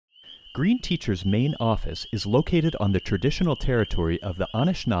Green Teacher's main office is located on the traditional territory of the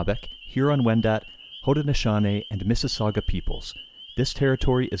Anishinaabeg, Huron-Wendat, Haudenosaunee, and Mississauga peoples. This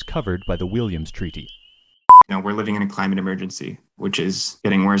territory is covered by the Williams Treaty. We're living in a climate emergency, which is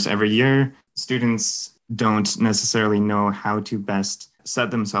getting worse every year. Students don't necessarily know how to best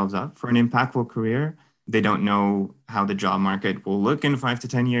set themselves up for an impactful career. They don't know how the job market will look in 5 to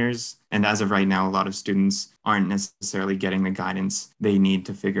 10 years. And as of right now, a lot of students aren't necessarily getting the guidance they need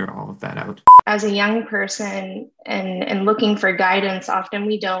to figure all of that out. As a young person and looking for guidance, often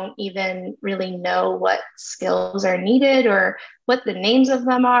we don't even really know what skills are needed or what the names of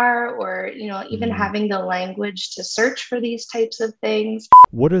them are, or, even having the language to search for these types of things.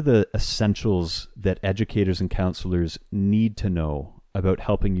 What are the essentials that educators and counselors need to know about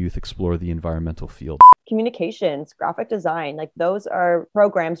helping youth explore the environmental field? Communications, graphic design, those are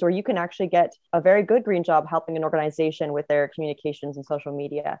programs where you can actually get a very good green job helping an organization with their communications and social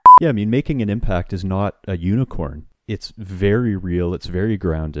media. Yeah, making an impact is not a unicorn. It's very real, it's very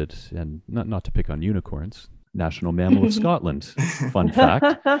grounded, and not to pick on unicorns. National mammal of Scotland. Fun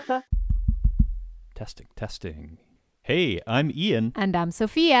fact. Testing. Hey, I'm Ian. And I'm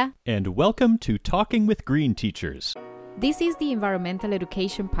Sophia. And welcome to Talking with Green Teachers. This is the Environmental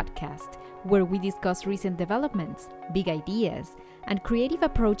Education Podcast, where we discuss recent developments, big ideas, and creative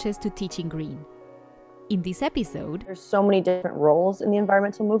approaches to teaching green. In this episode, there's so many different roles in the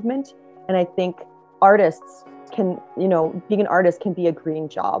environmental movement, and I think artists can, being an artist can be a green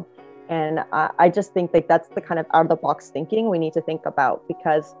job. And I just think that's the kind of out-of-the-box thinking we need to think about,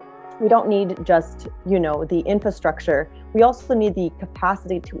 because we don't need just, the infrastructure. We also need the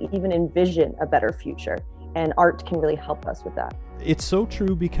capacity to even envision a better future. And art can really help us with that. It's so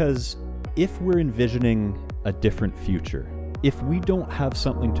true, because if we're envisioning a different future, if we don't have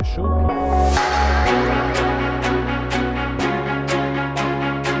something to show people...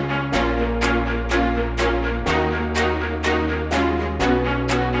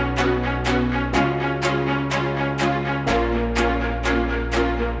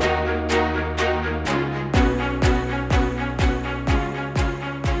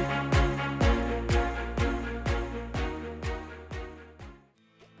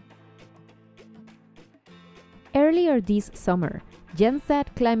 Earlier this summer, Gen Z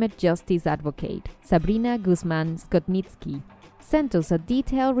climate justice advocate Sabrina Guzman-Skotnitsky sent us a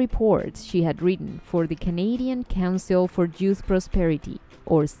detailed report she had written for the Canadian Council for Youth Prosperity,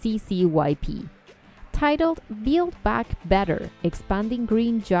 or CCYP, titled Build Back Better, Expanding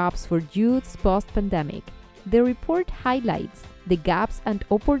Green Jobs for Youths Post-Pandemic. The report highlights the gaps and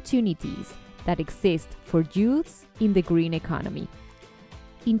opportunities that exist for youths in the green economy.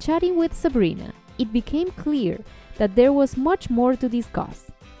 In chatting with Sabrina, it became clear that there was much more to discuss.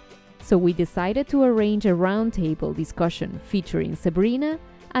 So we decided to arrange a roundtable discussion featuring Sabrina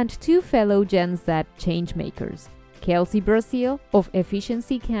and two fellow Gen Z changemakers, Kelsey Brazil of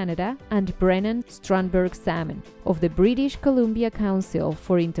Efficiency Canada and Brennan Strandberg-Salmon of the British Columbia Council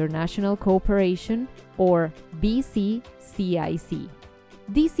for International Cooperation, or BCCIC.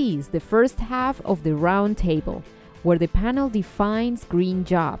 This is the first half of the roundtable, where the panel defines green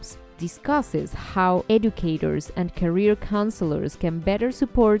jobs, discusses how educators and career counselors can better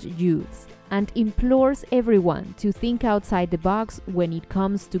support youths, and implores everyone to think outside the box when it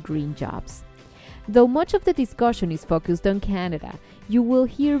comes to green jobs. Though much of the discussion is focused on Canada, you will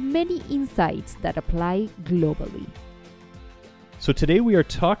hear many insights that apply globally. So today we are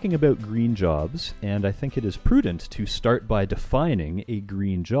talking about green jobs, and I think it is prudent to start by defining a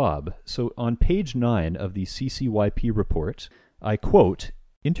green job. So on page 9 of the CCYP report, I quote,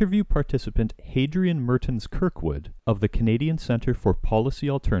 "Interview participant Hadrian Mertens-Kirkwood of the Canadian Centre for Policy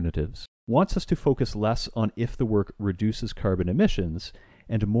Alternatives wants us to focus less on if the work reduces carbon emissions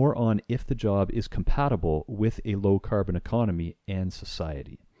and more on if the job is compatible with a low-carbon economy and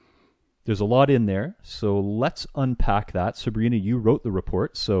society." There's a lot in there, so let's unpack that. Sabrina, you wrote the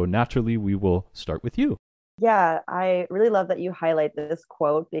report, so naturally we will start with you. Yeah, I really love that you highlight this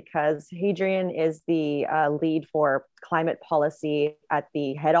quote, because Hadrian is the lead for climate policy at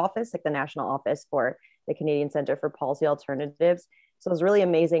the head office, the national office for the Canadian Centre for Policy Alternatives. So it was really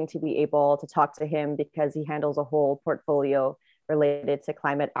amazing to be able to talk to him, because he handles a whole portfolio related to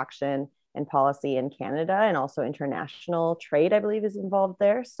climate action and policy in Canada, and also international trade, I believe, is involved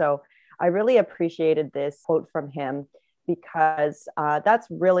there. So I really appreciated this quote from him, because that's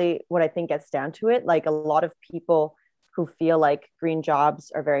really what I think gets down to it. A lot of people who feel like green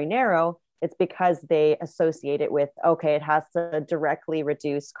jobs are very narrow, it's because they associate it with, okay, it has to directly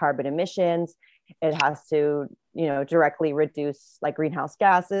reduce carbon emissions. It has to, directly reduce greenhouse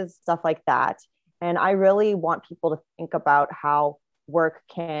gases, stuff like that. And I really want people to think about how work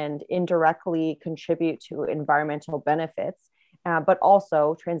can indirectly contribute to environmental benefits, but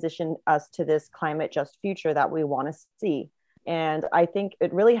also transition us to this climate just future that we want to see. And I think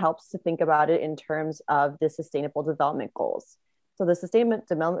it really helps to think about it in terms of the Sustainable Development Goals. So the Sustainable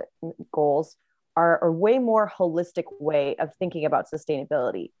Development Goals are a way more holistic way of thinking about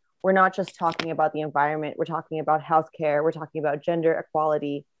sustainability. We're not just talking about the environment, we're talking about healthcare, we're talking about gender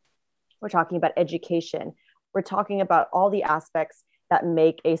equality, we're talking about education, we're talking about all the aspects that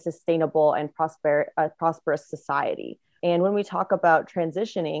make a sustainable and prosperous society. And when we talk about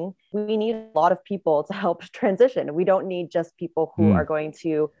transitioning, we need a lot of people to help transition. We don't need just people who are going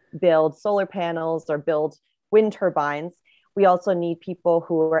to build solar panels or build wind turbines. We also need people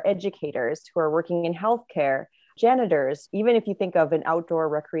who are educators, who are working in healthcare, janitors. Even if you think of an outdoor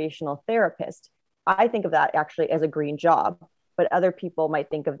recreational therapist, I think of that actually as a green job, but other people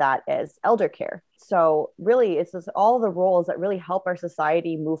might think of that as elder care. So really, it's just all the roles that really help our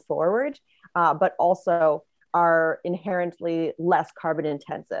society move forward, but also are inherently less carbon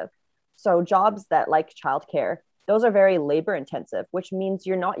intensive. So jobs that like childcare, those are very labor intensive, which means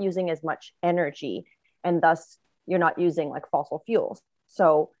you're not using as much energy, and thus you're not using like fossil fuels.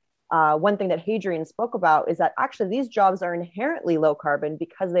 So one thing that Hadrian spoke about is that actually these jobs are inherently low carbon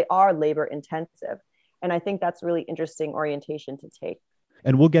because they are labor intensive. And I think that's really interesting orientation to take.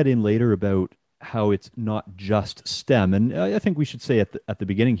 And we'll get in later about how it's not just STEM. And I think we should say at the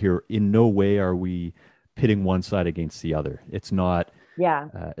beginning here, in no way are we pitting one side against the other. It's not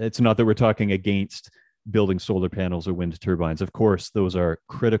that we're talking against building solar panels or wind turbines. Of course, those are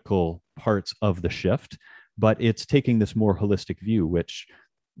critical parts of the shift, but it's taking this more holistic view, which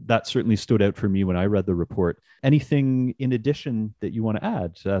that certainly stood out for me when I read the report. Anything in addition that you want to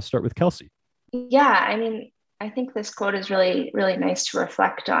add? Start with Kelsey. Yeah, I mean, I think this quote is really, really nice to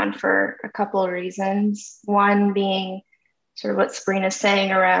reflect on for a couple of reasons. One being sort of what Sabrina's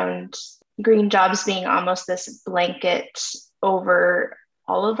saying around green jobs being almost this blanket over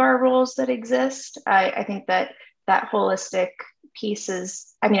all of our roles that exist. I think that holistic piece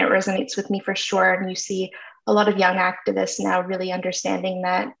is, I mean, it resonates with me for sure. And you see a lot of young activists now really understanding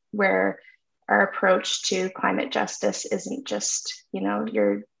that, where our approach to climate justice isn't just, you know,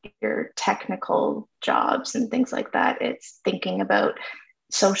 your technical jobs and things like that. It's thinking about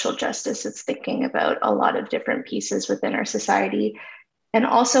social justice. It's thinking about a lot of different pieces within our society. And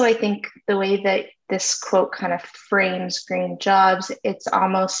also, I think the way that this quote kind of frames green jobs, it's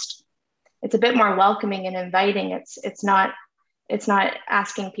a bit more welcoming and inviting. It's not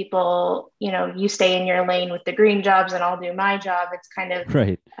asking people, you know, you stay in your lane with the green jobs and I'll do my job. It's kind of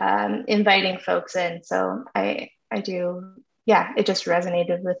right. Inviting folks in. So I do, yeah, it just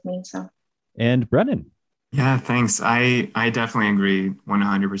resonated with me. So. And Brennan. Yeah, thanks. I definitely agree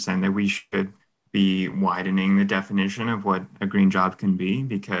 100% that we should be widening the definition of what a green job can be,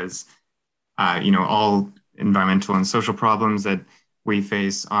 because all environmental and social problems that we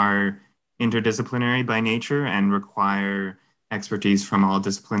face are interdisciplinary by nature and require expertise from all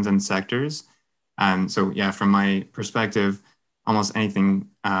disciplines and sectors. So yeah, from my perspective, almost anything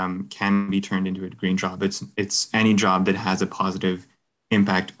can be turned into a green job. It's any job that has a positive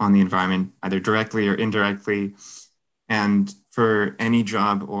impact on the environment, either directly or indirectly. And for any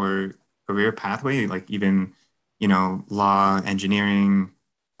job or career pathway, like even, law, engineering,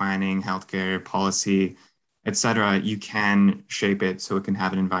 planning, healthcare, policy, etc., you can shape it so it can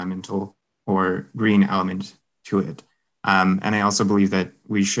have an environmental or green element to it. And I also believe that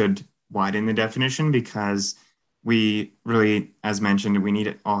we should widen the definition, because we really, as mentioned, we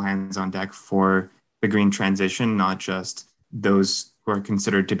need all hands on deck for the green transition, not just those who are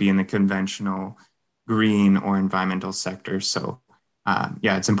considered to be in the conventional green or environmental sector. So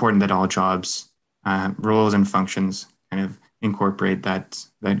it's important that all jobs, roles and functions kind of incorporate that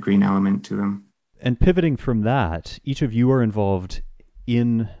green element to them. And pivoting from that, each of you are involved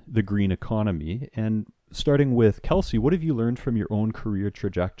in the green economy. And starting with Kelsey, what have you learned from your own career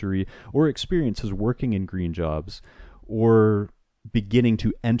trajectory or experiences working in green jobs or beginning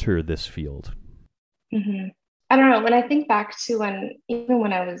to enter this field? Mm-hmm. I don't know. When I think back to even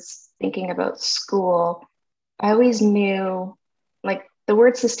when I was thinking about school, I always knew, like, the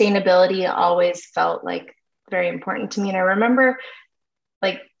word sustainability always felt like very important to me. And I remember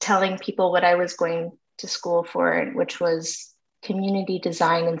like telling people what I was going to school for, which was community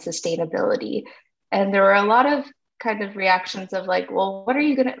design and sustainability. And there were a lot of kind of reactions of like, well, what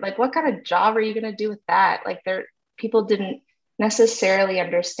kind of job are you going to do with that? Like, people didn't necessarily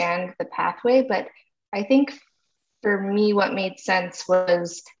understand the pathway. But I think for me, what made sense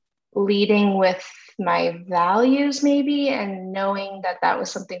was leading with my values maybe, and knowing that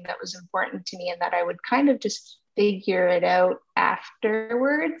was something that was important to me, and that I would kind of just figure it out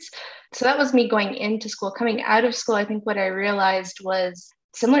afterwards. So that was me going into school. Coming out of school, I think what I realized was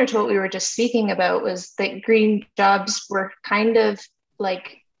similar to what we were just speaking about, was that green jobs were kind of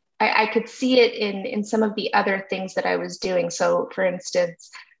like, I could see it in some of the other things that I was doing. So for instance,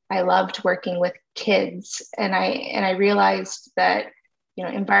 I loved working with kids, and I realized that, you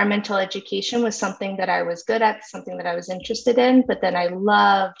know, environmental education was something that I was good at, something that I was interested in, but then I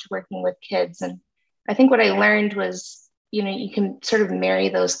loved working with kids. And I think what I learned was, you know, you can sort of marry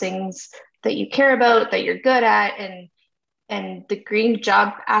those things that you care about, that you're good at, and the green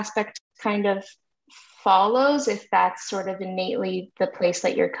job aspect kind of follows if that's sort of innately the place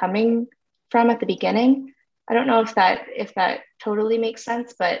that you're coming from at the beginning. I don't know if that totally makes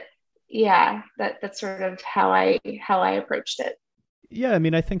sense, but yeah, that's sort of how I approached it. Yeah, I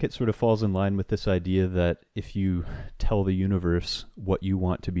mean, I think it sort of falls in line with this idea that if you tell the universe what you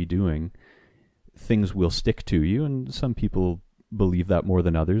want to be doing, things will stick to you, and some people believe that more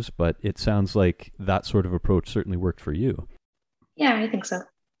than others, but it sounds like that sort of approach certainly worked for you. Yeah, I think so.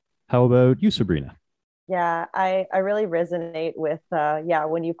 How about you, Sabrina? Yeah, I really resonate with,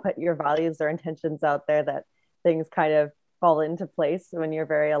 when you put your values or intentions out there, that things kind of fall into place when you're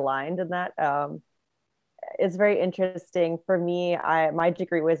very aligned in that. It's very interesting for me. My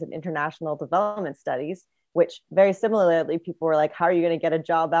degree was in international development studies, which very similarly, people were like, how are you going to get a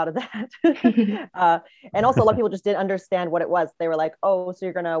job out of that? And also a lot of people just didn't understand what it was. They were like, oh, so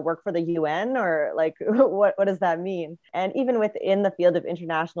you're going to work for the UN, or like, what does that mean? And even within the field of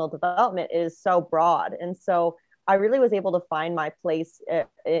international development, it is so broad. And so I really was able to find my place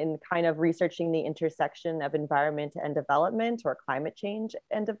in kind of researching the intersection of environment and development, or climate change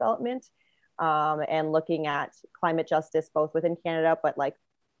and development, and looking at climate justice, both within Canada, but like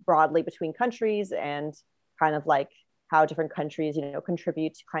broadly between countries, and kind of like how different countries, you know,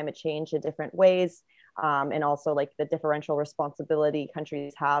 contribute to climate change in different ways, and also like the differential responsibility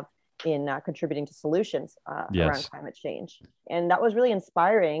countries have in contributing to solutions around climate change. And that was really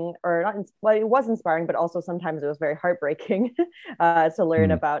inspiring, or not, well, it was inspiring, but also sometimes it was very heartbreaking to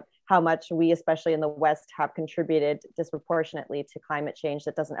learn about how much we, especially in the West, have contributed disproportionately to climate change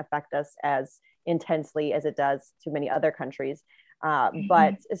that doesn't affect us as intensely as it does to many other countries.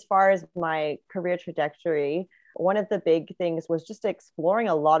 But as far as my career trajectory, one of the big things was just exploring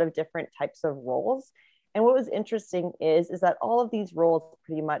a lot of different types of roles. And what was interesting is that all of these roles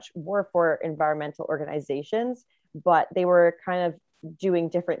pretty much were for environmental organizations, but they were kind of doing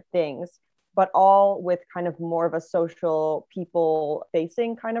different things, but all with kind of more of a social, people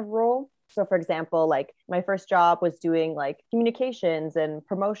facing kind of role. So for example, like my first job was doing like communications and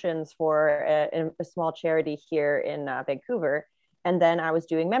promotions for a small charity here in Vancouver. And then I was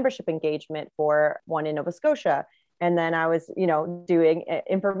doing membership engagement for one in Nova Scotia. And then I was, you know, doing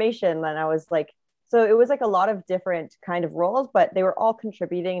information. And I was like, so it was like a lot of different kind of roles, but they were all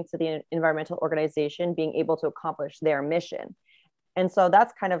contributing to the environmental organization being able to accomplish their mission. And so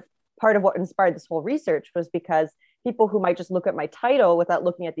that's kind of part of what inspired this whole research, was because people who might just look at my title without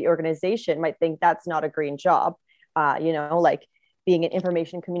looking at the organization might think that's not a green job. You know, like being an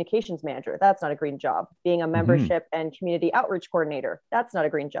information communications manager, that's not a green job. Being a membership and community outreach coordinator, that's not a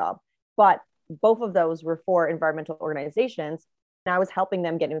green job. But both of those were for environmental organizations. And I was helping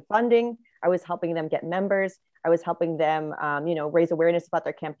them get new funding. I was helping them get members. I was helping them, you know, raise awareness about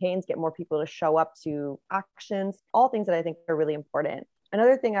their campaigns, get more people to show up to actions, all things that I think are really important.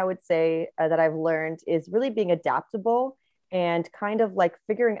 Another thing I would say that I've learned is really being adaptable and kind of like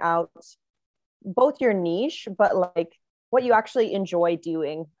figuring out both your niche, but like what you actually enjoy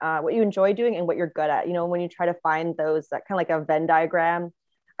doing, and what you're good at. You know, when you try to find those, that kind of like a Venn diagram,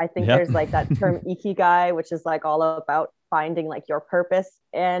 I think there's like that term ikigai, which is like all about finding like your purpose.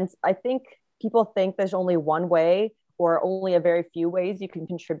 And I think people think there's only one way or only a very few ways you can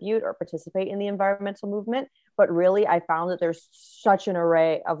contribute or participate in the environmental movement. But really, I found that there's such an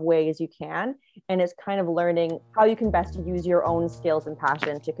array of ways you can. And it's kind of learning how you can best use your own skills and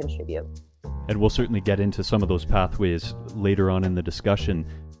passion to contribute. And we'll certainly get into some of those pathways later on in the discussion.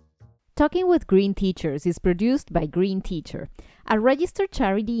 Talking with Green Teachers is produced by Green Teacher, a registered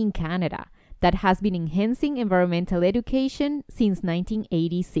charity in Canada that has been enhancing environmental education since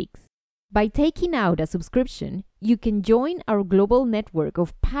 1986. By taking out a subscription, you can join our global network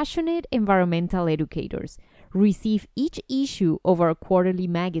of passionate environmental educators, receive each issue of our quarterly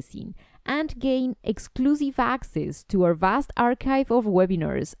magazine, and gain exclusive access to our vast archive of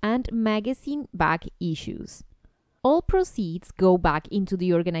webinars and magazine back issues. All proceeds go back into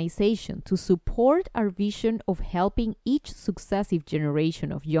the organization to support our vision of helping each successive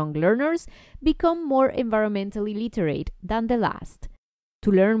generation of young learners become more environmentally literate than the last.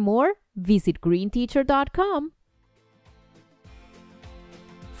 To learn more, visit greenteacher.com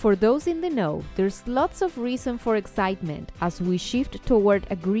For those in the know, there's lots of reason for excitement as we shift toward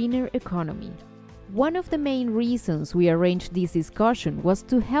a greener economy. One of the main reasons we arranged this discussion was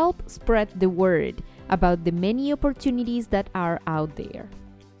to help spread the word about the many opportunities that are out there.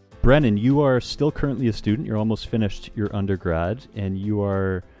 Brennan, you are still currently a student. You're almost finished your undergrad, and you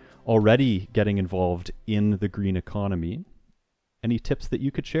are already getting involved in the green economy. Any tips that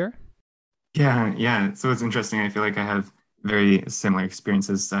you could share? Yeah. So it's interesting. I feel like I have very similar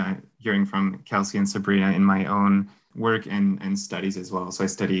experiences hearing from Kelsey and Sabrina in my own work and studies as well. So I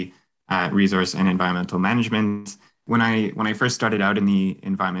study resource and environmental management. When I first started out in the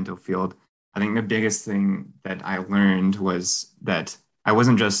environmental field, I think the biggest thing that I learned was that I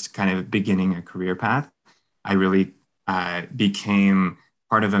wasn't just kind of beginning a career path. I really became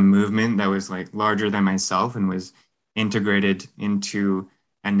part of a movement that was like larger than myself and was integrated into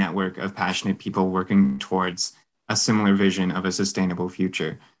a network of passionate people working towards a similar vision of a sustainable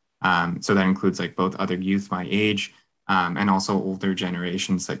future. So that includes like both other youth my age and also older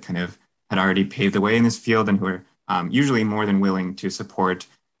generations that kind of had already paved the way in this field and who are usually more than willing to support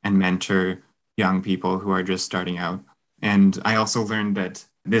and mentor young people who are just starting out. And I also learned that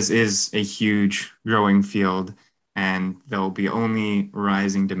this is a huge growing field and there will be only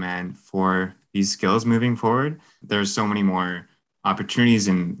rising demand for these skills moving forward. There's so many more opportunities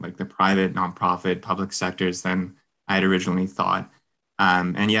in like the private, nonprofit, public sectors than I had originally thought.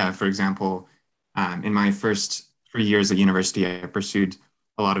 For example, in my first 3 years at university, I pursued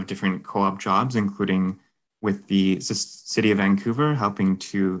a lot of different co-op jobs, including with the city of Vancouver, helping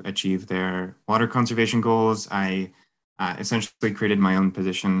to achieve their water conservation goals. I essentially created my own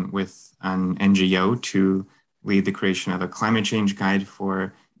position with an NGO to lead the creation of a climate change guide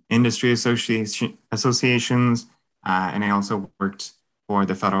for industry associations. And I also worked for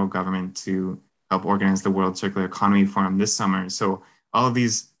the federal government to help organize the World Circular Economy Forum this summer. So all of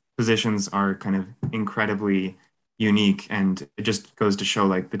these positions are kind of incredibly unique, and it just goes to show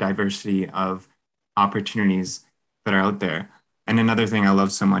like the diversity of opportunities that are out there. And another thing I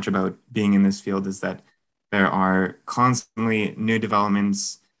love so much about being in this field is that there are constantly new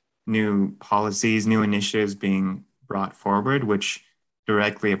developments, new policies, new initiatives being brought forward, which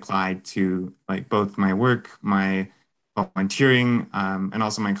directly apply to like both my work, my volunteering, and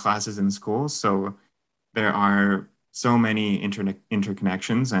also my classes in school. So there are so many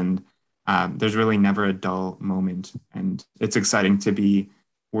interconnections, and there's really never a dull moment. And it's exciting to be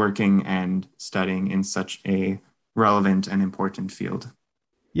working and studying in such a relevant and important field.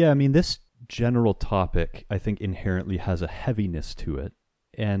 Yeah, I mean, this general topic, I think, inherently has a heaviness to it,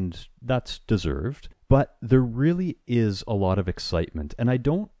 and that's deserved. But there really is a lot of excitement, and I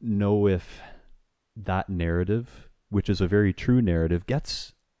don't know if that narrative, which is a very true narrative,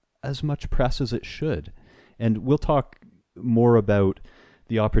 gets as much press as it should. And we'll talk more about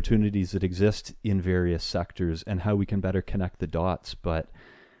the opportunities that exist in various sectors and how we can better connect the dots. But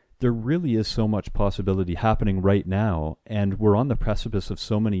there really is so much possibility happening right now, and we're on the precipice of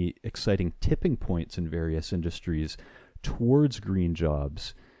so many exciting tipping points in various industries towards green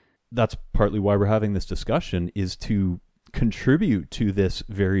jobs. That's partly why we're having this discussion, is to contribute to this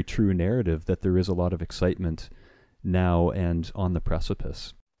very true narrative that there is a lot of excitement now and on the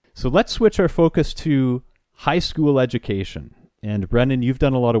precipice. So let's switch our focus to high school education. And Brennan, you've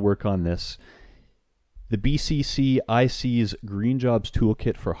done a lot of work on this. The BCCIC's Green Jobs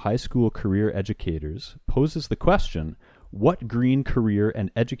Toolkit for High School Career Educators poses the question, what green career and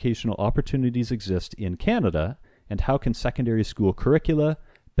educational opportunities exist in Canada, and how can secondary school curricula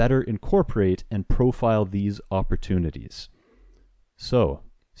better incorporate and profile these opportunities? So,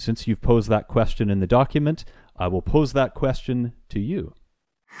 since you've posed that question in the document, I will pose that question to you.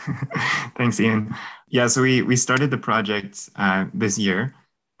 Thanks, Ian. Yeah, so we started the project this year.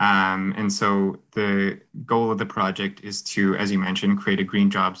 And so the goal of the project is to, as you mentioned, create a green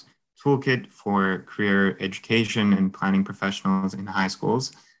jobs toolkit for career education and planning professionals in high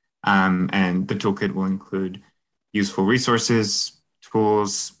schools. And the toolkit will include useful resources,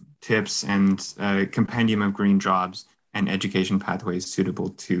 tools, tips, and a compendium of green jobs and education pathways suitable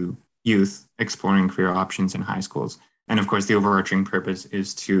to youth exploring career options in high schools. And of course, the overarching purpose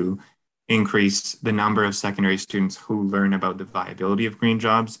is to increase the number of secondary students who learn about the viability of green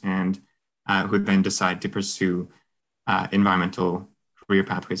jobs and who then decide to pursue environmental career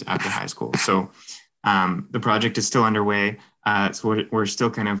pathways after high school. So the project is still underway. So we're still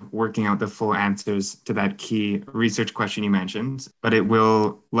kind of working out the full answers to that key research question you mentioned, but it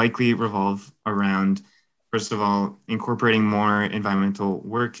will likely revolve around, first of all, incorporating more environmental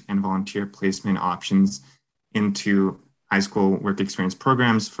work and volunteer placement options into high school work experience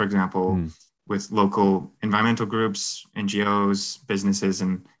programs. For example, with local environmental groups, NGOs, businesses,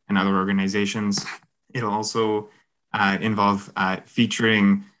 and other organizations. It'll also involve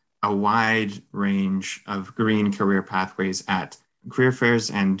featuring a wide range of green career pathways at career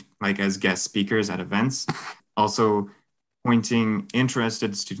fairs and like as guest speakers at events. Also pointing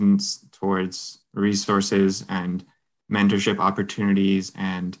interested students towards resources and mentorship opportunities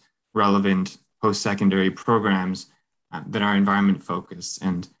and relevant post-secondary programs that are environment focused,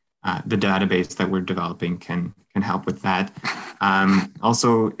 and the database that we're developing can help with that.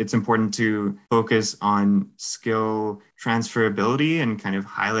 Also, it's important to focus on skill transferability and kind of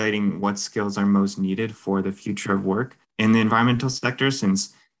highlighting what skills are most needed for the future of work in the environmental sector,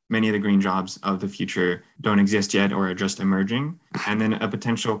 since many of the green jobs of the future don't exist yet or are just emerging. And then a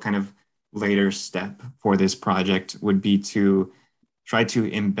potential kind of later step for this project would be to try to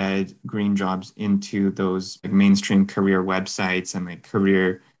embed green jobs into those like mainstream career websites and like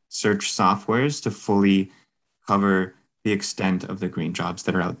career search softwares to fully cover the extent of the green jobs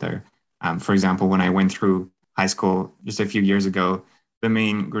that are out there. For example, when I went through high school just a few years ago, the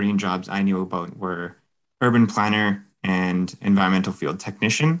main green jobs I knew about were urban planner and environmental field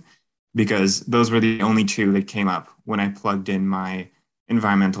technician, because those were the only two that came up when I plugged in my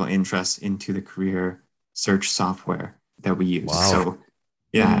environmental interests into the career search software that we use. Wow. So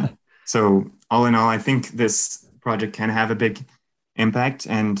yeah. So all in all, I think this project can have a big impact.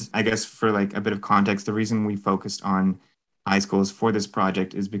 And I guess for like a bit of context, the reason we focused on high schools for this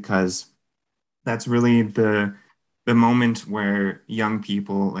project is because that's really the moment where young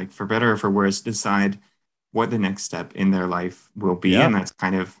people, like for better or for worse, decide what the next step in their life will be. Yeah. And that's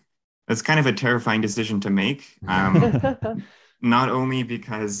kind of a terrifying decision to make. Not only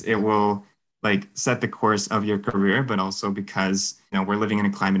because it will like set the course of your career, but also because, you know, we're living in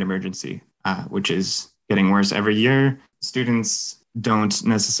a climate emergency, which is getting worse every year. Students don't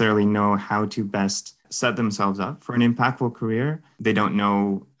necessarily know how to best set themselves up for an impactful career. They don't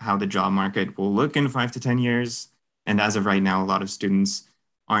know how the job market will look in 5 to 10 years. And as of right now, a lot of students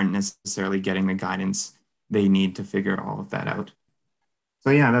aren't necessarily getting the guidance they need to figure all of that out. So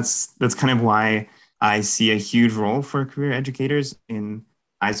yeah, that's kind of why I see a huge role for career educators in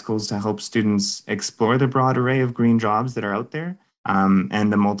high schools to help students explore the broad array of green jobs that are out there,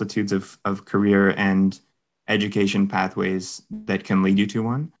 and the multitudes of career and education pathways that can lead you to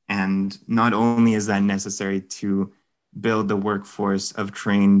one. And not only is that necessary to build the workforce of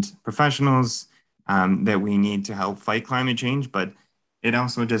trained professionals that we need to help fight climate change, but it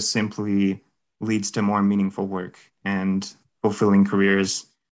also just simply leads to more meaningful work and fulfilling careers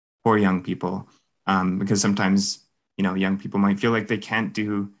for young people. Because sometimes, you know, young people might feel like they can't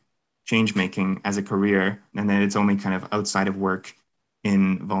do change making as a career, and then it's only kind of outside of work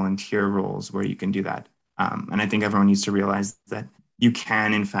in volunteer roles where you can do that. And I think everyone needs to realize that you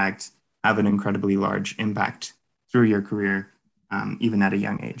can, in fact, have an incredibly large impact through your career, even at a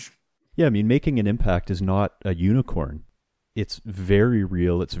young age. Yeah, I mean, making an impact is not a unicorn. It's very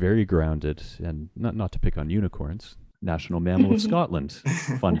real, it's very grounded, and not to pick on unicorns, national mammal of Scotland.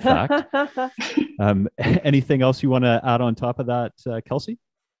 Fun fact. Anything else you want to add on top of that, Kelsey?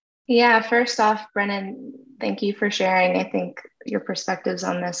 Yeah, first off, Brennan, thank you for sharing. I think your perspectives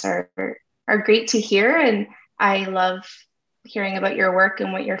on this are great to hear, and I love hearing about your work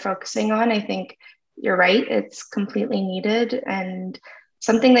and what you're focusing on. I think you're right, it's completely needed, and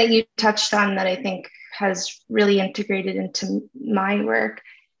something that you touched on that I think has really integrated into my work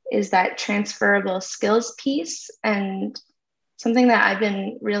is that transferable skills piece. And something that I've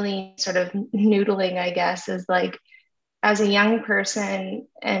been really sort of noodling, I guess, is like, as a young person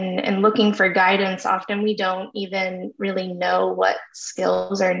and looking for guidance, often we don't even really know what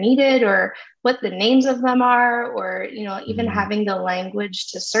skills are needed or what the names of them are, or, you know, even having the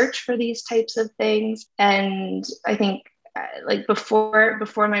language to search for these types of things. And I think like before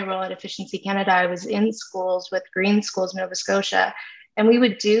my role at Efficiency Canada, I was in schools with Green Schools Nova Scotia, and we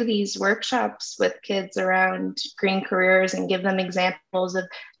would do these workshops with kids around green careers and give them examples of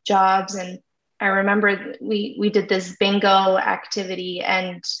jobs. And I remember we did this bingo activity,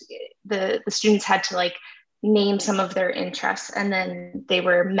 and the students had to like name some of their interests, and then they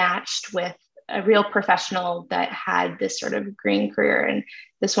were matched with a real professional that had this sort of green career. And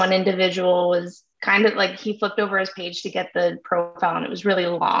this one individual was kind of like, he flipped over his page to get the profile, and it was really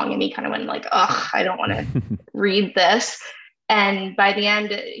long, and he kind of went like, oh, I don't want to read this. And by the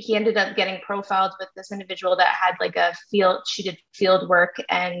end, he ended up getting profiled with this individual that had like she did field work,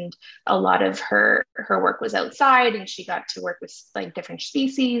 and a lot of her work was outside, and she got to work with like different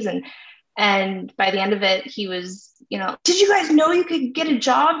species. And by the end of it, he was, you know, did you guys know you could get a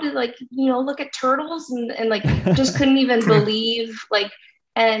job to like, you know, look at turtles, and like just couldn't even believe like,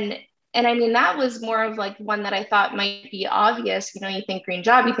 and And I mean, that was more of like one that I thought might be obvious. You know, you think green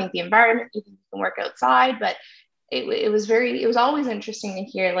job, you think the environment, you think you can work outside, but it was always interesting to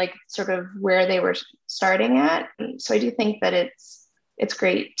hear like sort of where they were starting at. And so I do think that it's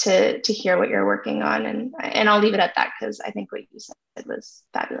great to hear what you're working on, and I'll leave it at that because I think what you said was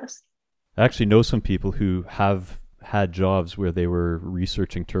fabulous. I actually know some people who have had jobs where they were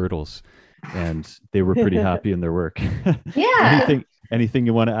researching turtles and they were pretty happy in their work. Yeah. Anything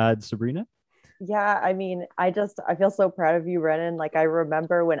you want to add, Sabrina? Yeah, I mean, I feel so proud of you, Renan. Like, I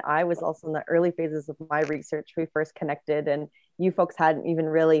remember when I was also in the early phases of my research, we first connected, and you folks hadn't even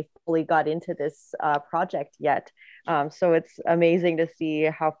really fully got into this project yet. So it's amazing to see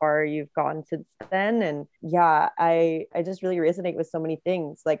how far you've gone since then. And yeah, I just really resonate with so many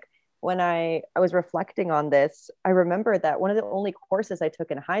things. Like, when I was reflecting on this, I remember that one of the only courses I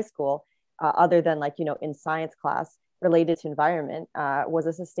took in high school, other than like, you know, in science class, related to environment was a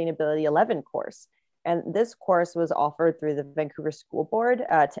Sustainability 11 course. And this course was offered through the Vancouver School Board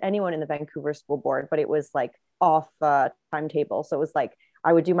to anyone in the Vancouver School Board, but it was like off timetable. So it was like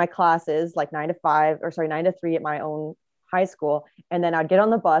I would do my classes like 9 to 3 at my own high school. And then I'd get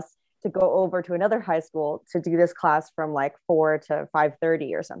on the bus to go over to another high school to do this class from like 4 to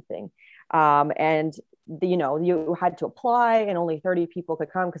 5:30 or something. And you know, you had to apply and only 30 people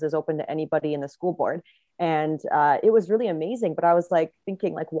could come because it was open to anybody in the school board. And it was really amazing. But I was like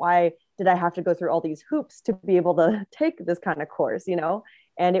thinking, like, why did I have to go through all these hoops to be able to take this kind of course, you know?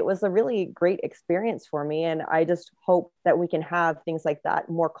 And it was a really great experience for me. And I just hope that we can have things like that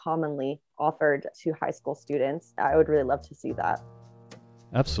more commonly offered to high school students. I would really love to see that.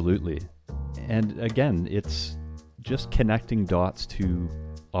 Absolutely. And again, it's just connecting dots to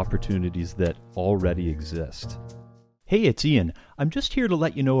opportunities that already exist. Hey, it's Ian. I'm just here to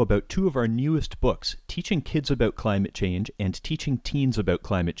let you know about two of our newest books, Teaching Kids About Climate Change and Teaching Teens About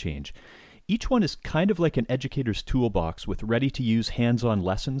Climate Change. Each one is kind of like an educator's toolbox with ready-to-use hands-on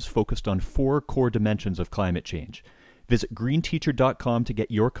lessons focused on 4 core dimensions of climate change. Visit greenteacher.com to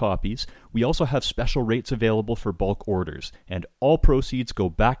get your copies. We also have special rates available for bulk orders, and all proceeds go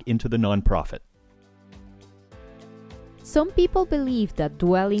back into the nonprofit. Some people believe that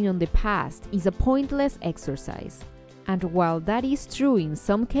dwelling on the past is a pointless exercise. And while that is true in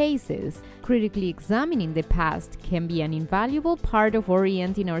some cases, critically examining the past can be an invaluable part of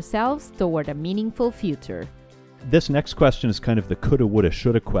orienting ourselves toward a meaningful future. This next question is kind of the coulda, woulda,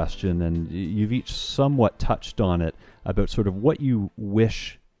 shoulda question, and you've each somewhat touched on it about sort of what you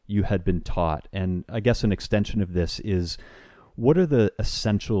wish you had been taught. And I guess an extension of this is, what are the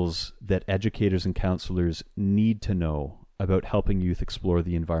essentials that educators and counselors need to know about helping youth explore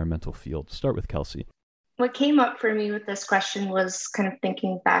the environmental field? Start with Kelsey. What came up for me with this question was kind of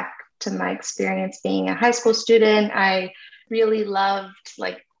thinking back to my experience being a high school student. I really loved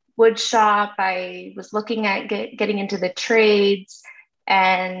like wood shop. I was looking at getting into the trades,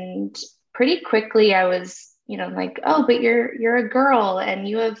 and pretty quickly I was, you know, like, oh, but you're a girl and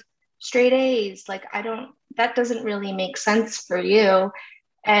you have straight A's. Like, that doesn't really make sense for you.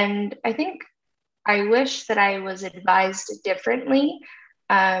 And I think I wish that I was advised differently.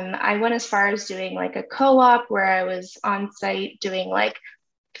 I went as far as doing like a co-op where I was on site doing like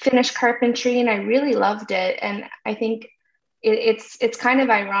finished carpentry, and I really loved it. And I think it's kind of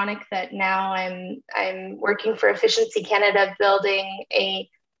ironic that now I'm working for Efficiency Canada, building a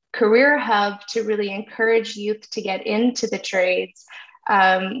career hub to really encourage youth to get into the trades,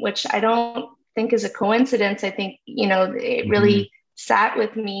 which I don't think is a coincidence. I think, you know, it really sat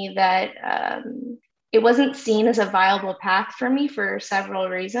with me that it wasn't seen as a viable path for me for several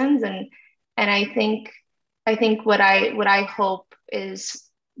reasons. And I think what I hope is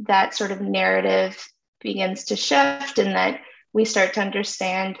that sort of narrative begins to shift, and that we start to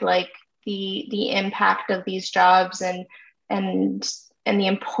understand like the impact of these jobs and the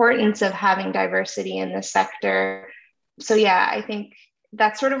importance of having diversity in the sector. So yeah, I think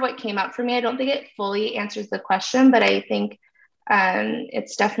that's sort of what came up for me. I don't think it fully answers the question, but I think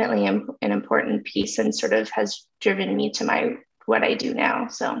it's definitely an important piece and sort of has driven me to what I do now.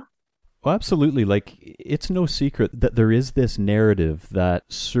 So. Well, absolutely. Like, it's no secret that there is this narrative that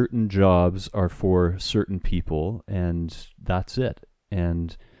certain jobs are for certain people, and that's it.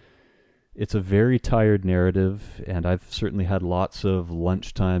 And it's a very tired narrative, and I've certainly had lots of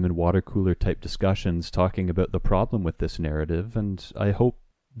lunchtime and water cooler type discussions talking about the problem with this narrative, and I hope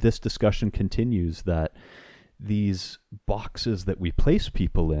this discussion continues, that these boxes that we place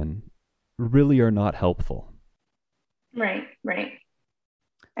people in really are not helpful. Right.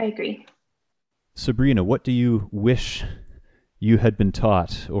 I agree. Sabrina, what do you wish you had been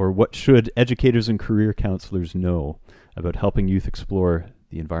taught, or what should educators and career counselors know about helping youth explore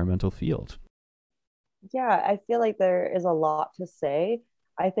the environmental field. Yeah, I feel like there is a lot to say.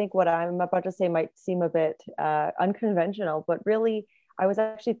 I think what I'm about to say might seem a bit unconventional, but really, I was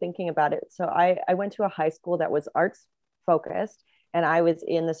actually thinking about it. So I went to a high school that was arts focused, and I was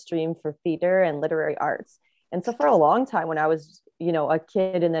in the stream for theater and literary arts. And so for a long time, when I was, a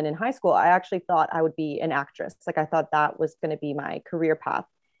kid and then in high school, I actually thought I would be an actress. Like I thought that was going to be my career path.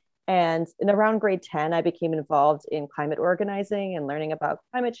 And in around grade 10, I became involved in climate organizing and learning about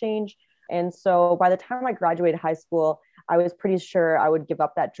climate change. And so by the time I graduated high school, I was pretty sure I would give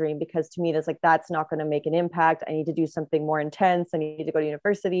up that dream, because to me, that's not going to make an impact. I need to do something more intense. I need to go to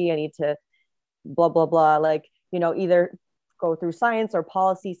university. I need to blah, blah, blah. Like, either go through science or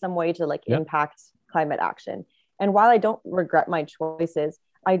policy, some way to impact climate action. And while I don't regret my choices,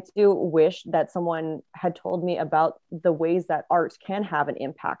 I do wish that someone had told me about the ways that art can have an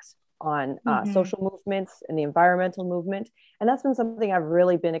impact on social movements and the environmental movement. And that's been something I've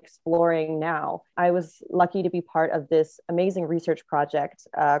really been exploring now. I was lucky to be part of this amazing research project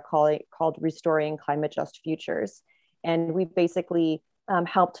called Restoring Climate Just Futures. And we basically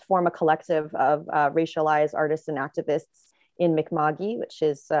helped form a collective of racialized artists and activists in Mi'kma'ki, which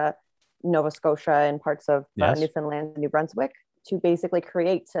is Nova Scotia and parts of Newfoundland and New Brunswick, to basically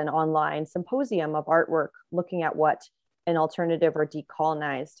create an online symposium of artwork looking at what an alternative or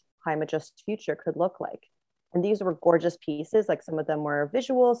decolonized climate just future could look like. And these were gorgeous pieces. Like some of them were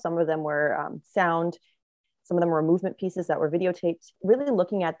visual, some of them were sound, some of them were movement pieces that were videotaped, really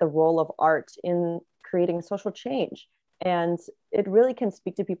looking at the role of art in creating social change. And it really can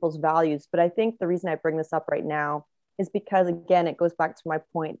speak to people's values. But I think the reason I bring this up right now is because, again, it goes back to my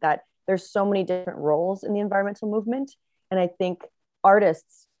point that there's so many different roles in the environmental movement. And I think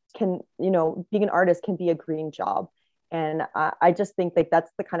artists can, being an artist can be a green job. And I just think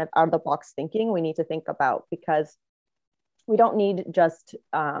that's the kind of out of the box thinking we need to think about, because we don't need just,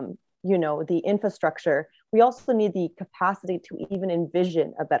 the infrastructure. We also need the capacity to even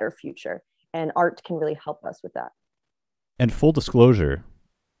envision a better future. And art can really help us with that. And full disclosure,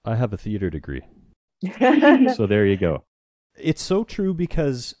 I have a theater degree. So there you go. It's so true,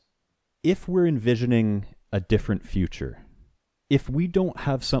 because if we're envisioning a different future, if we don't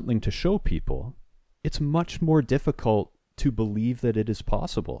have something to show people, it's much more difficult to believe that it is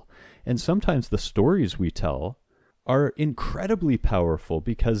possible. And sometimes the stories we tell are incredibly powerful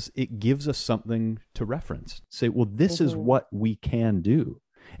because it gives us something to reference. Say, well, this is what we can do.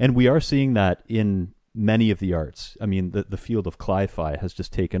 And we are seeing that in many of the arts. I mean, the field of cli-fi has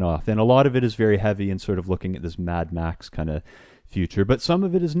just taken off. And a lot of it is very heavy and sort of looking at this Mad Max kind of future. But some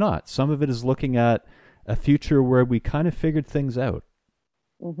of it is not. Some of it is looking at a future where we kind of figured things out.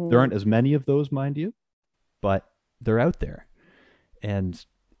 There aren't as many of those, mind you, but they're out there. And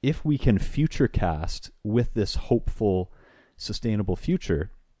if we can future cast with this hopeful, sustainable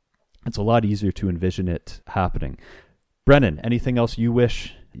future, it's a lot easier to envision it happening. Brennan, anything else you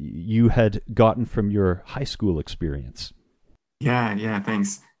wish you had gotten from your high school experience? Yeah,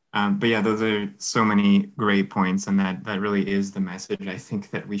 thanks. But yeah, those are so many great points, and that really is the message I think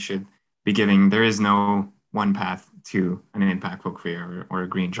that we should be giving. There is no one path to an impactful career or a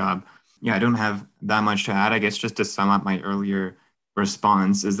green job. Yeah, I don't have that much to add. I guess just to sum up my earlier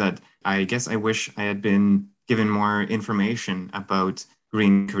response is that I guess I wish I had been given more information about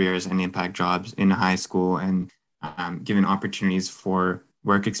green careers and impact jobs in high school, and given opportunities for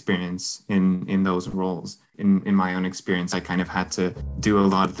work experience in those roles. In my own experience, I kind of had to do a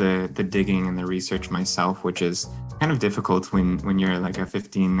lot of the digging and the research myself, which is kind of difficult when you're like a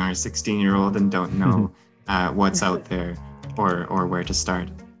 15 or 16-year-old and don't know what's out there or where to start.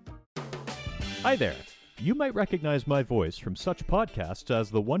 Hi there. You might recognize my voice from such podcasts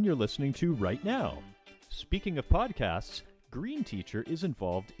as the one you're listening to right now. Speaking of podcasts, Green Teacher is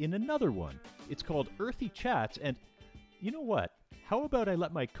involved in another one. It's called Earthy Chats, and you know what? How about I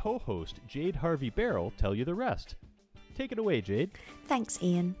let my co-host, Jade Harvey-Barrell, tell you the rest? Take it away, Jade. Thanks,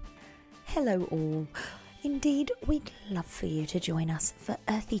 Ian. Hello all. Indeed, we'd love for you to join us for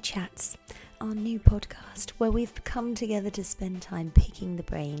Earthy Chats, our new podcast where we've come together to spend time picking the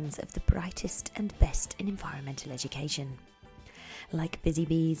brains of the brightest and best in environmental education. Like busy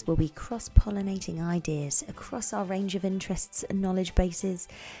bees, we'll be cross-pollinating ideas across our range of interests and knowledge bases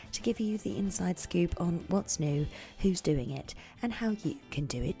to give you the inside scoop on what's new, who's doing it, and how you can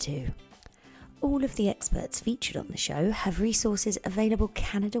do it too. All of the experts featured on the show have resources available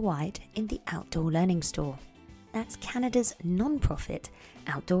Canada-wide in the Outdoor Learning Store. That's Canada's non-profit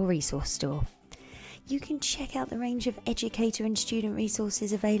outdoor resource store. You can check out the range of educator and student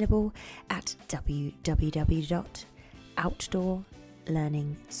resources available at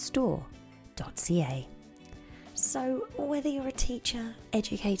www.outdoorlearningstore.ca. So whether you're a teacher,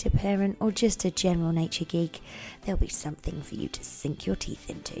 educator, parent, or just a general nature geek, there'll be something for you to sink your teeth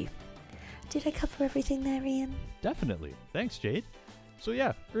into. Did I cover everything there, Ian? Definitely. Thanks, Jade. So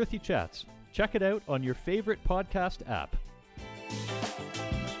yeah, Earthy Chats. Check it out on your favorite podcast app.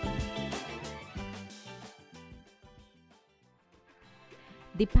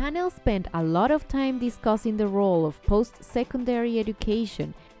 The panel spent a lot of time discussing the role of post-secondary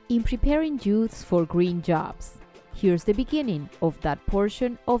education in preparing youths for green jobs. Here's the beginning of that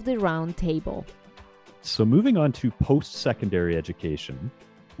portion of the round table. So moving on to post-secondary education,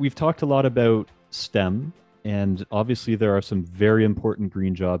 we've talked a lot about STEM, and obviously there are some very important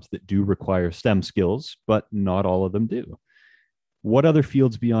green jobs that do require STEM skills, but not all of them do. What other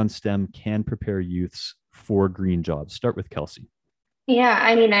fields beyond STEM can prepare youths for green jobs? Start with Kelsey. Yeah,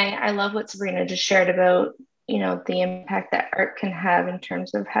 I mean, I love what Sabrina just shared about, the impact that art can have in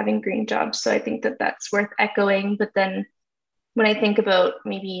terms of having green jobs. So I think that that's worth echoing. But then when I think about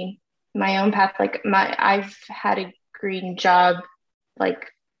maybe my own path, I've had a green job, like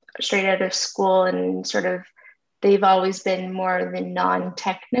straight out of school, and sort of, they've always been more the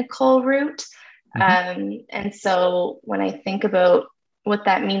non-technical route. And so when I think about what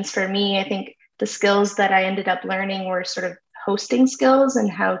that means for me, I think the skills that I ended up learning were sort of hosting skills and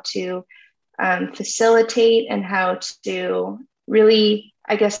how to facilitate and how to really,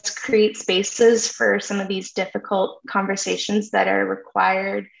 I guess, create spaces for some of these difficult conversations that are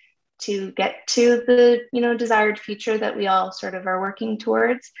required to get to the, desired future that we all sort of are working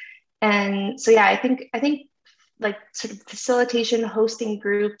towards. And so, yeah, I think like sort of facilitation, hosting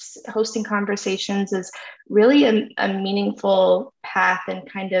groups, hosting conversations is really a meaningful path,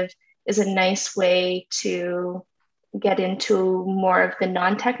 and kind of is a nice way to get into more of the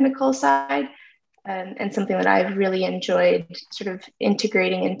non-technical side, and something that I've really enjoyed sort of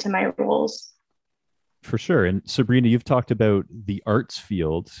integrating into my roles. For sure. And Sabrina, you've talked about the arts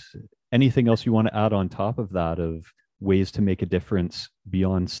field. Anything else you want to add on top of that of ways to make a difference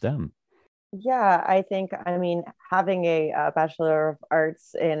beyond STEM? Yeah, I think, having a Bachelor of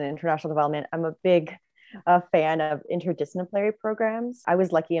Arts in International Development, I'm a big fan of interdisciplinary programs. I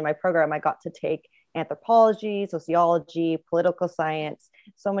was lucky in my program, I got to take anthropology, sociology, political science,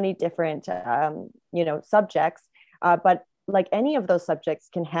 so many different, subjects. But like any of those subjects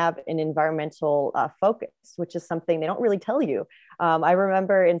can have an environmental focus, which is something they don't really tell you. I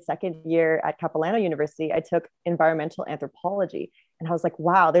remember in second year at Capilano University, I took environmental anthropology, and I was like,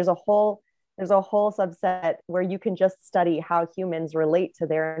 wow, there's a whole subset where you can just study how humans relate to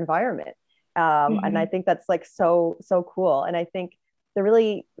their environment. And I think that's like so cool. And I think the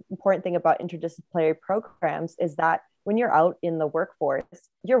really important thing about interdisciplinary programs is that when you're out in the workforce,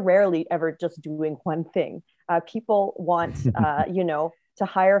 you're rarely ever just doing one thing. People want, to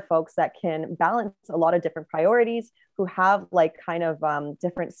hire folks that can balance a lot of different priorities, who have like kind of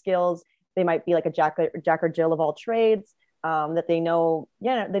different skills. They might be like a Jack or Jill of all trades, that they know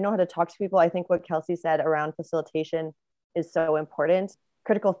how to talk to people. I think what Kelsey said around facilitation is so important.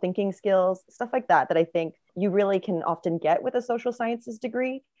 Critical thinking skills, stuff like that I think you really can often get with a social sciences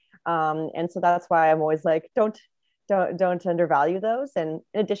degree. And so that's why I'm always like, don't undervalue those. And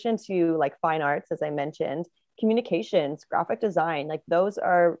in addition to like fine arts, as I mentioned, communications, graphic design, like those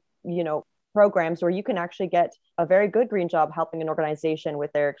are, programs where you can actually get a very good green job helping an organization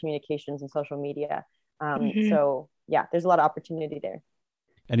with their communications and social media. So yeah, there's a lot of opportunity there.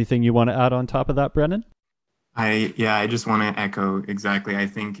 Anything you want to add on top of that, Brennan? I just want to echo exactly. I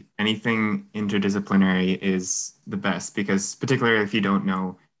think anything interdisciplinary is the best, because particularly if you don't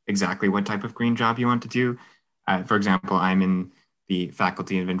know exactly what type of green job you want to do. For example, I'm in the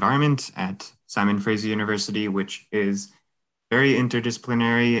Faculty of Environment at Simon Fraser University, which is very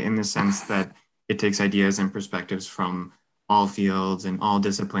interdisciplinary in the sense that it takes ideas and perspectives from all fields and all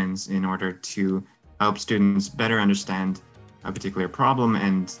disciplines in order to help students better understand a particular problem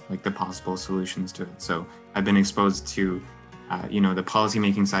and like the possible solutions to it. So I've been exposed to, the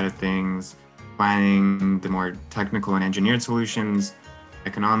policymaking side of things, planning, the more technical and engineered solutions,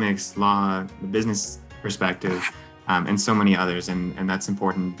 economics, law, the business perspective, and so many others. And that's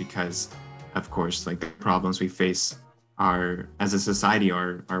important because, of course, like the problems we face are, as a society,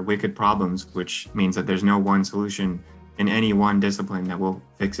 are wicked problems, which means that there's no one solution in any one discipline that will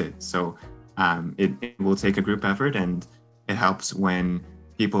fix it. So it will take a group effort, and it helps when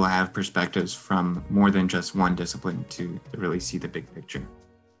people have perspectives from more than just one discipline to really see the big picture.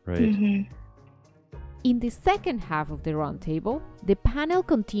 Right. In the second half of the roundtable, the panel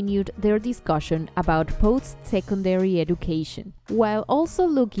continued their discussion about post-secondary education, while also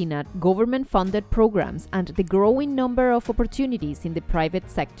looking at government-funded programs and the growing number of opportunities in the private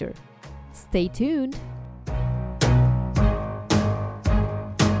sector. Stay tuned!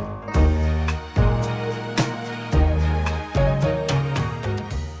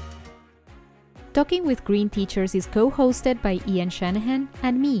 Talking with Green Teachers is co-hosted by Ian Shanahan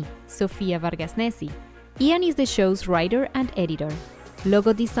and me, Sofia Vargas-Nesi. Ian is the show's writer and editor.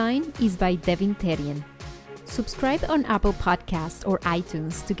 Logo design is by Devin Terrien. Subscribe on Apple Podcasts or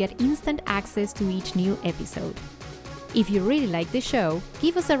iTunes to get instant access to each new episode. If you really like the show,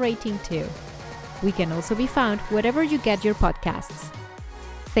 give us a rating too. We can also be found wherever you get your podcasts.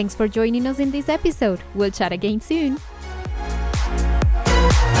 Thanks for joining us in this episode. We'll chat again soon.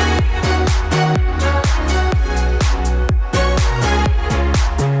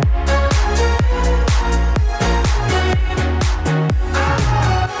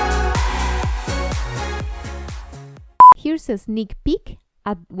 Here's a sneak peek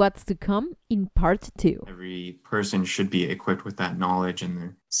at what's to come in part 2. Every person should be equipped with that knowledge and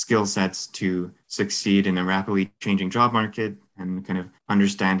the skill sets to succeed in a rapidly changing job market and kind of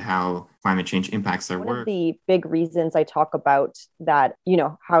understand how climate change impacts their work. work. One of the big reasons I talk about that,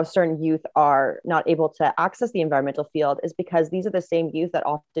 how certain youth are not able to access the environmental field is because these are the same youth that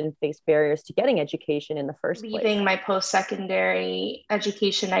often face barriers to getting education in the first place. Leaving my post-secondary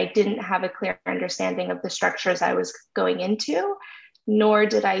education, I didn't have a clear understanding of the structures I was going into, nor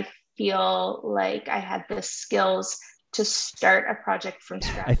did I feel like I had the skills to start a project from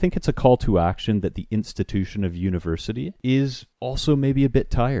scratch. I think it's a call to action that the institution of university is also maybe a bit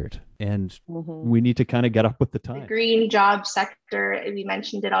tired, and we need to kind of get up with the time. The green job sector, we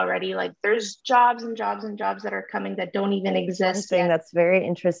mentioned it already, like there's jobs and jobs and jobs that are coming that don't even exist. One thing that's very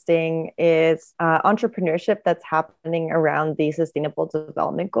interesting is entrepreneurship that's happening around the Sustainable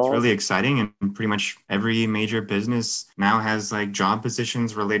Development Goals. It's really exciting, and pretty much every major business now has like job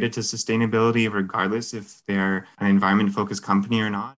positions related to sustainability, regardless if they're an environment-focused company or not.